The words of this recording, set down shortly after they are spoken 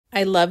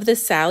I love the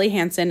Sally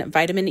Hansen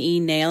Vitamin E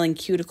Nail and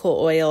Cuticle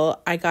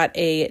Oil. I got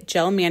a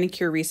gel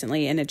manicure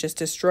recently and it just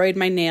destroyed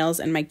my nails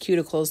and my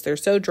cuticles. They're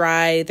so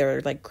dry,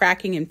 they're like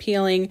cracking and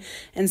peeling.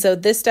 And so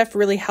this stuff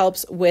really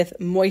helps with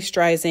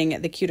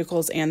moisturizing the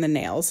cuticles and the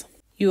nails.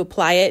 You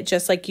apply it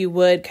just like you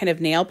would kind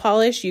of nail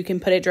polish. You can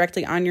put it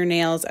directly on your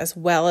nails as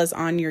well as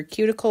on your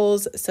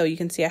cuticles. So you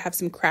can see I have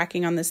some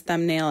cracking on this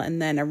thumbnail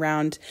and then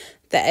around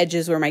the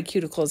edges where my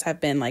cuticles have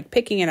been like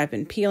picking and I've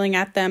been peeling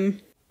at them.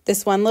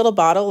 This one little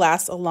bottle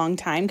lasts a long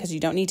time because you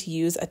don't need to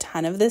use a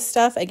ton of this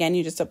stuff. Again,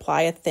 you just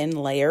apply a thin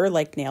layer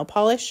like nail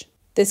polish.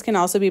 This can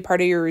also be part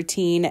of your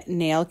routine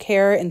nail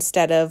care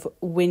instead of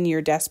when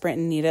you're desperate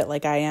and need it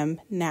like I am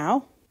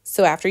now.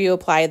 So after you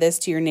apply this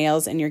to your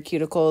nails and your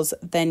cuticles,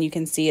 then you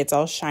can see it's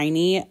all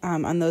shiny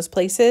on those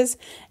places.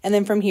 And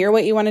then from here,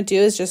 what you want to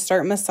do is just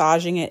start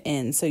massaging it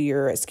in so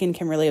your skin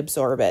can really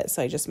absorb it.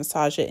 So I just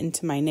massage it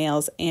into my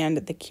nails and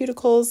the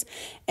cuticles.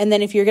 And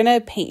then if you're going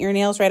to paint your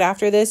nails right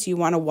after this, you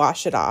want to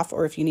wash it off.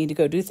 Or if you need to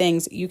go do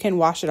things, you can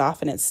wash it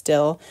off and it's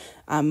still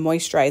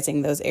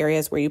moisturizing those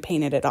areas where you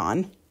painted it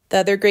on. The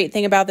other great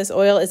thing about this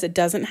oil is it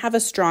doesn't have a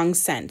strong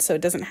scent, so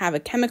it doesn't have a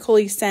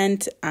chemical-y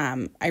scent.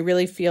 I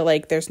really feel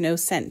like there's no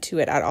scent to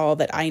it at all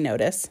that I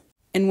notice.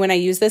 And when I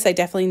use this, I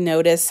definitely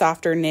notice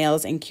softer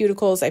nails and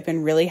cuticles. I've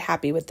been really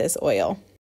happy with this oil.